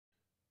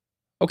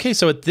Okay,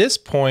 so at this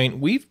point,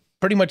 we've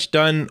pretty much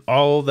done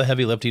all the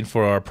heavy lifting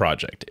for our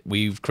project.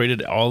 We've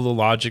created all the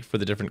logic for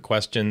the different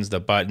questions, the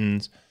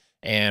buttons,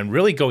 and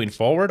really going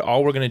forward,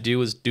 all we're going to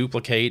do is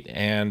duplicate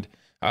and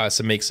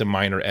make some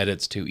minor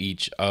edits to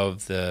each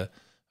of the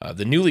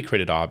newly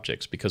created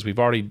objects, because we've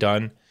already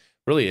done,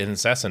 really in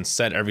essence,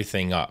 set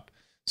everything up.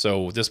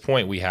 So at this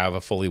point, we have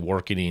a fully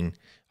working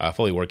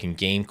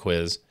game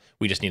quiz.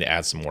 We just need to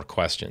add some more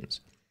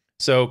questions.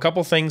 So a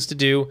couple things to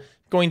do.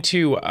 I'm going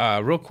to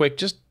real quick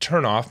just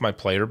turn off my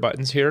player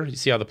buttons here. You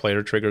see how the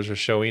player triggers are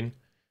showing?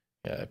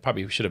 I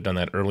probably should have done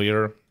that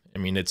earlier. I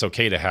mean, it's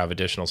okay to have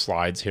additional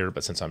slides here,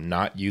 but since I'm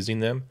not using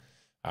them,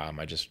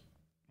 I just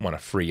want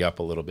to free up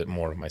a little bit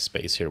more of my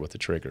space here with the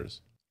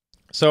triggers.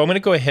 So I'm going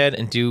to go ahead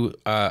and do,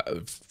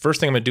 first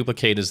thing I'm going to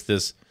duplicate is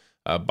this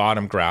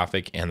bottom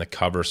graphic and the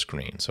cover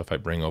screen. So if I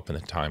bring open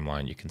the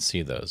timeline, you can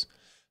see those.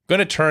 I'm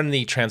going to turn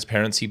the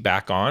transparency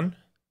back on.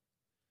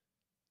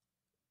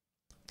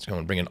 So I'm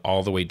going to bring it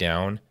all the way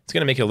down. It's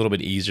going to make it a little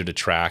bit easier to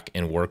track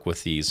and work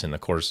with these. And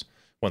of course,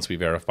 once we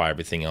verify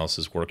everything else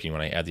is working,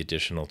 when I add the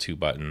additional 2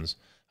 buttons,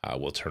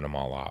 we'll turn them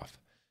all off.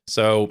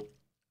 So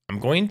I'm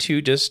going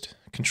to just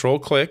control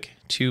click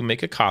to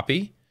make a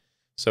copy.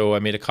 So I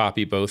made a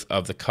copy both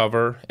of the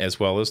cover as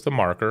well as the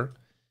marker.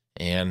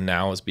 And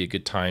now would be a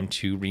good time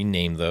to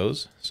rename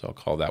those. So I'll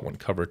call that one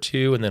cover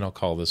 2, and then I'll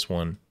call this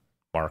one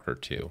marker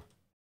 2.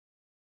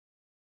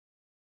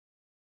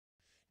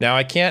 Now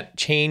I can't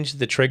change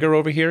the trigger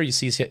over here. You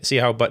see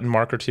how button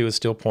marker 2 is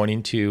still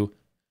pointing to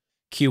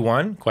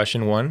Q1,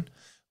 question 1.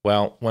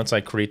 Well, once I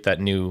create that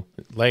new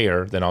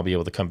layer, then I'll be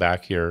able to come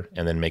back here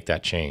and then make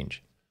that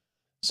change.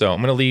 So I'm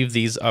going to leave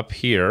these up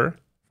here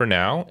for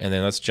now, and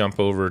then let's jump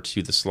over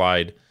to the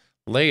slide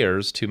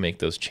layers to make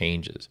those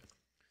changes.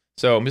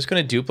 So I'm just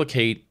going to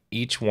duplicate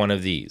each one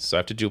of these. So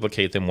I have to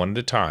duplicate them one at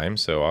a time.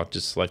 So I'll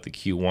just select the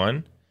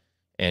Q1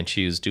 and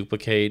choose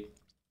duplicate,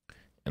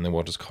 and then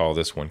we'll just call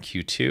this one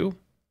Q2.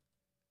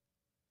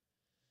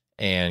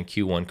 And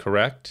Q1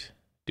 correct,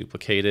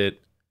 duplicate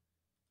it.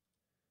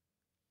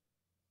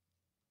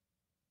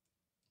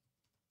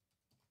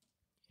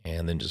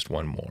 And then just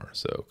one more.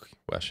 So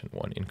question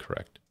 1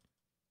 incorrect.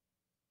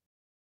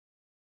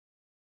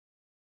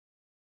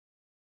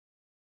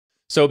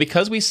 So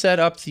because we set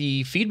up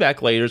the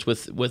feedback layers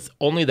with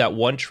only that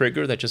one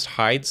trigger that just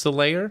hides the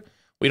layer,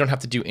 we don't have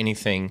to do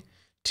anything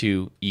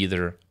to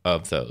either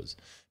of those.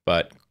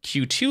 But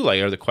Q2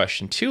 layer, the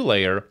question 2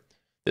 layer,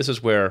 this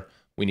is where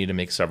we need to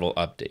make several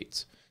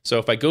updates. So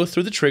if I go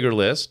through the trigger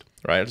list,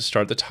 right, I'll just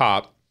start at the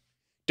top,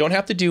 don't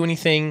have to do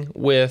anything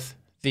with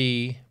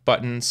the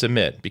button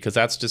submit, because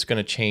that's just going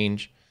to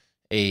change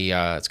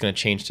it's going to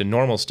change to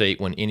normal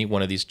state when any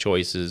one of these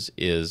choices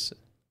is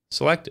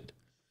selected.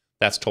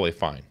 That's totally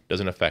fine.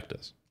 Doesn't affect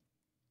us.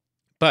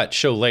 But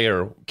show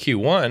layer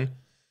Q1,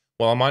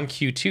 well, I'm on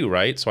Q2,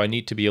 right? So I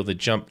need to be able to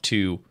jump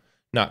to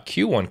not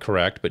Q1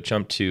 correct, but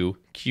jump to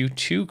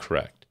Q2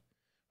 correct,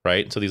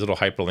 right? So these little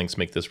hyperlinks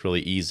make this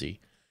really easy.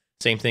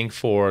 Same thing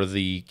for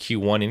the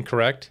Q1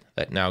 incorrect.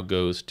 That now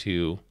goes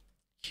to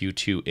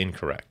Q2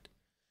 incorrect.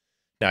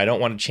 Now I don't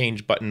want to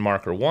change button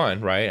marker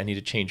 1, right? I need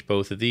to change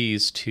both of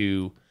these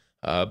to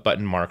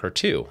button marker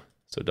 2.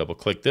 So double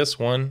click this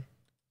one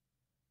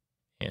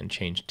and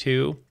change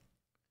 2.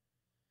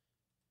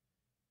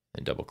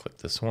 And double click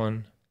this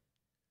one,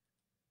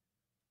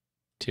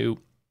 2.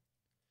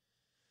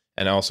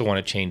 And I also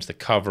want to change the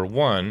cover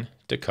 1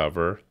 to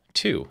cover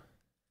 2.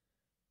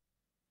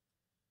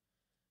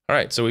 All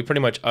right, so we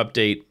pretty much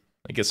update,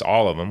 I guess,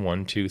 all of them,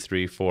 1, 2,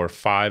 3, 4,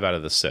 5 out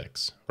of the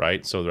 6,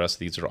 right? So the rest of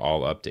these are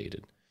all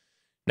updated.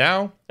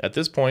 Now, at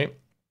this point,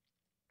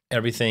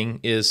 everything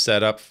is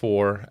set up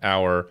for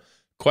our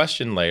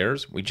question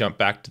layers. We jump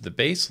back to the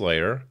base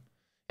layer,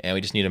 and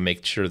we just need to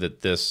make sure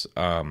that this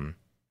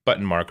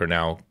button marker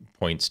now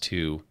points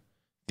to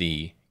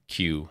the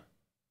Q2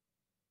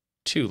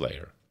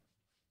 layer.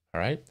 All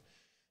right,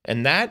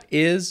 and that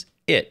is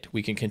it.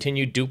 We can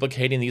continue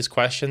duplicating these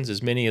questions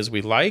as many as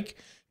we like,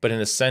 but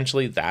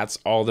essentially that's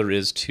all there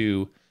is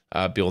to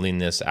building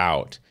this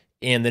out.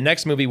 In the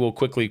next movie, we'll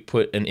quickly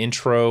put an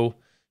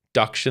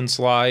introduction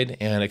slide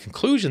and a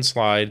conclusion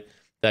slide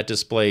that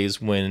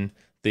displays when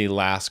the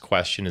last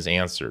question is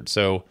answered.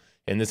 So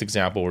in this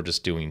example, we're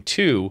just doing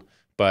 2,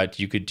 but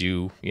you could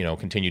do,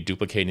 continue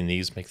duplicating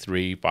these, make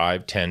 3,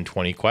 5, 10,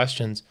 20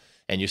 questions,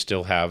 and you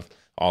still have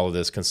all of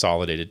this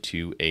consolidated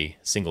to a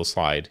single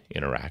slide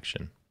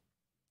interaction.